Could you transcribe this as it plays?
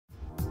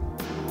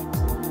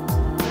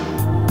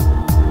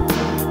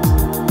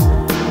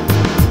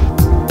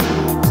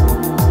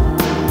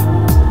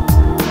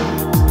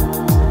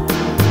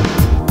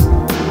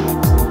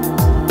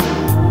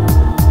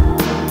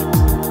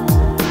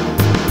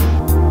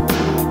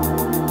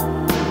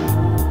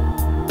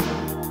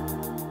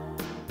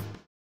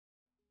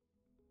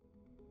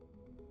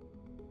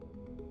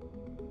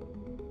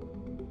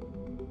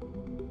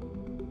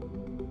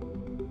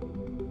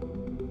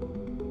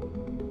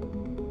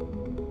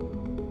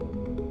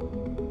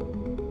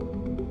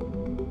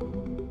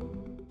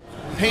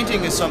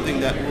painting is something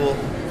that will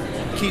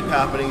keep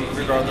happening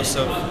regardless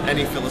of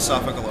any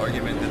philosophical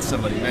argument that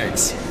somebody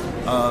makes.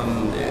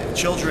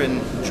 Children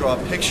draw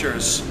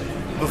pictures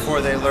before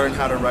they learn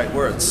how to write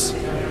words.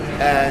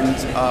 And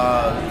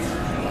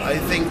I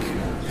think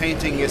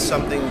painting is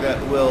something that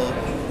will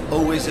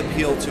always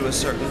appeal to a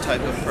certain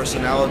type of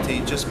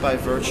personality just by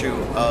virtue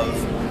of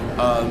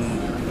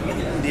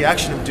the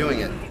action of doing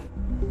it.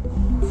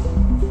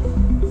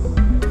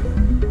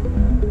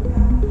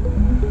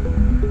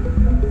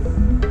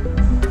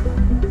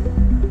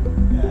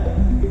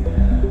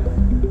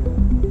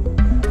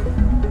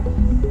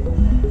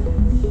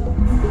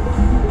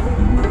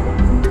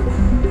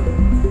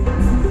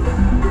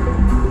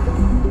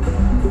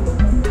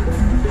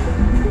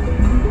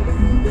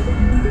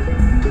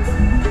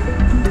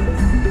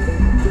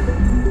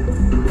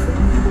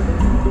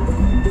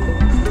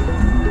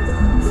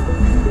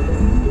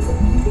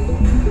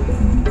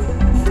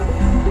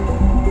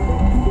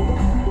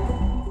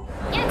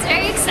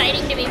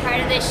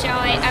 This show,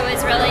 I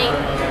was really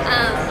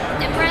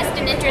impressed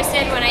and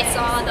interested when I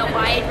saw the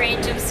wide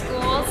range of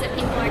schools that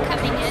people are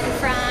coming in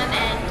from,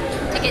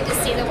 and to get to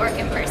see the work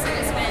in person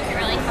has been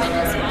really fun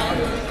as well.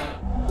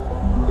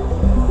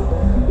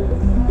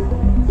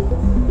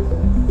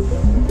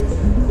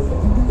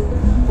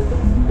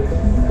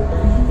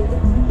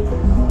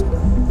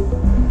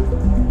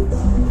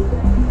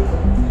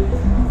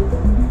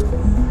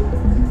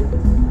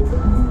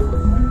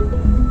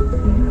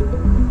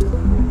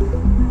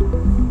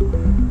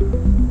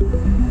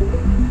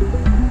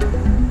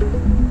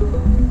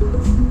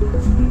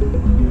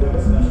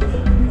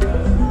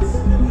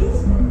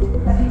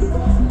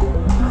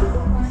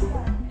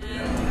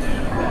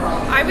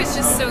 I was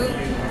just so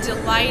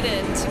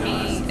delighted to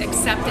be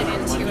accepted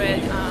into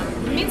it.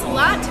 It means a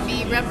lot to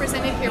be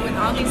represented here with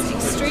all these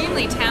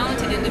extremely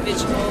talented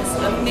individuals,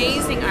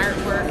 amazing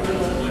artwork,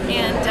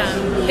 and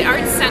the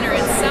Art Center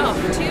itself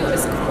too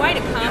is quite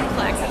a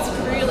complex. It's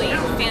really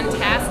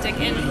fantastic,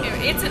 and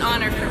it's an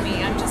honor for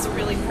me. I'm just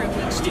really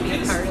privileged to be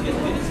a part of it.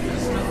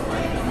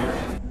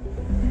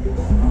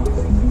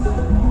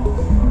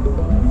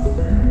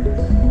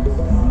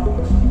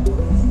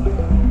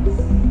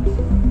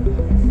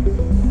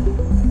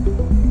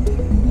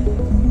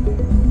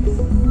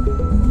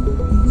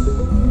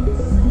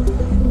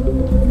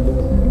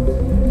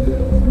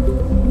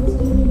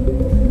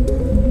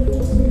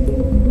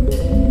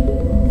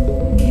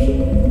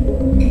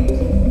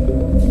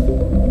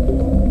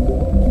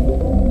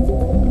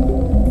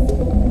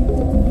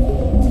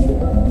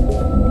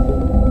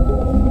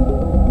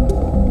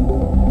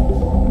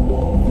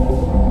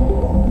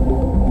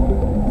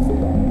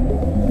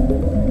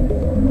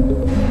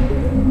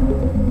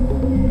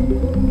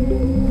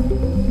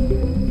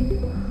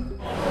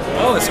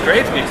 It's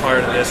great to be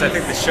part of this. I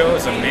think the show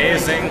is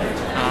amazing.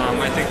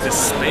 I think this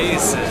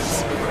space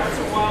is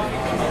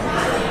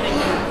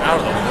out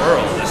of the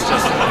world. It's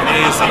just an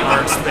amazing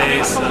art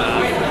space.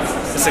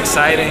 It's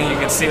exciting. You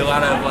can see a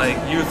lot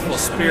of youthful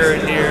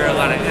spirit here, a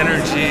lot of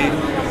energy.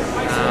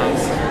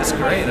 It's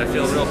great. I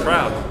feel real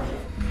proud.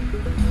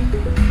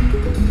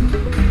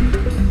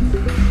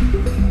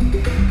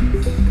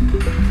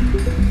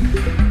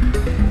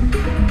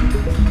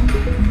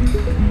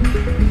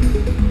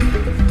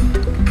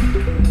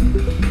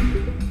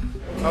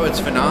 Oh,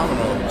 it's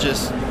phenomenal.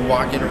 Just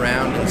walking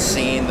around and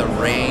seeing the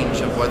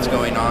range of what's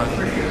going on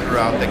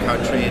throughout the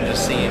country and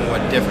just seeing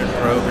what different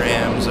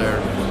programs are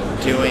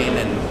doing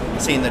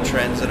and seeing the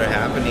trends that are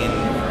happening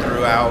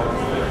throughout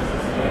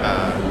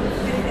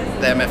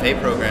the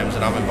MFA programs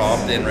that I'm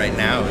involved in right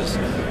now.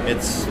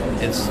 It's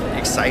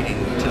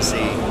exciting to see,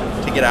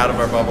 to get out of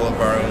our bubble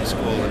of our own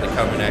school and to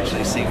come and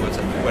actually see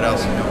what else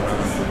is going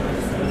on.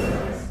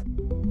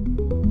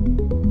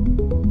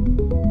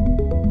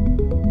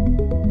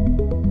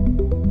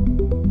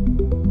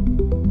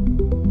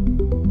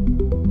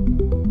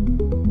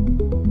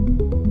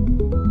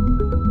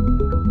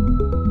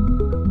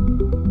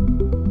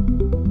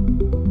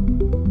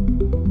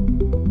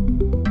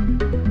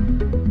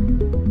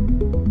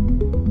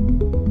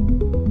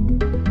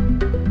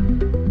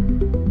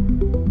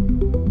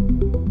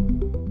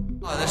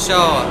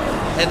 Show,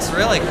 it's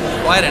really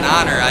quite an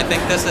honor. I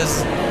think this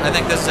is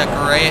a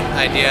great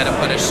idea to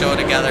put a show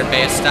together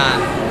based on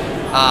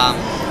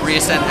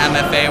recent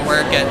MFA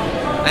work.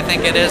 I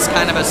think it is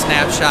kind of a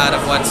snapshot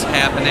of what's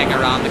happening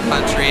around the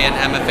country in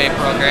MFA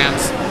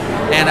programs,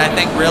 and I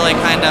think really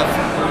kind of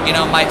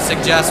might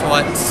suggest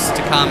what's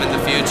to come in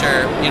the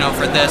future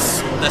for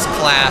this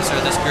class or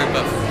this group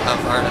of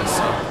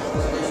artists.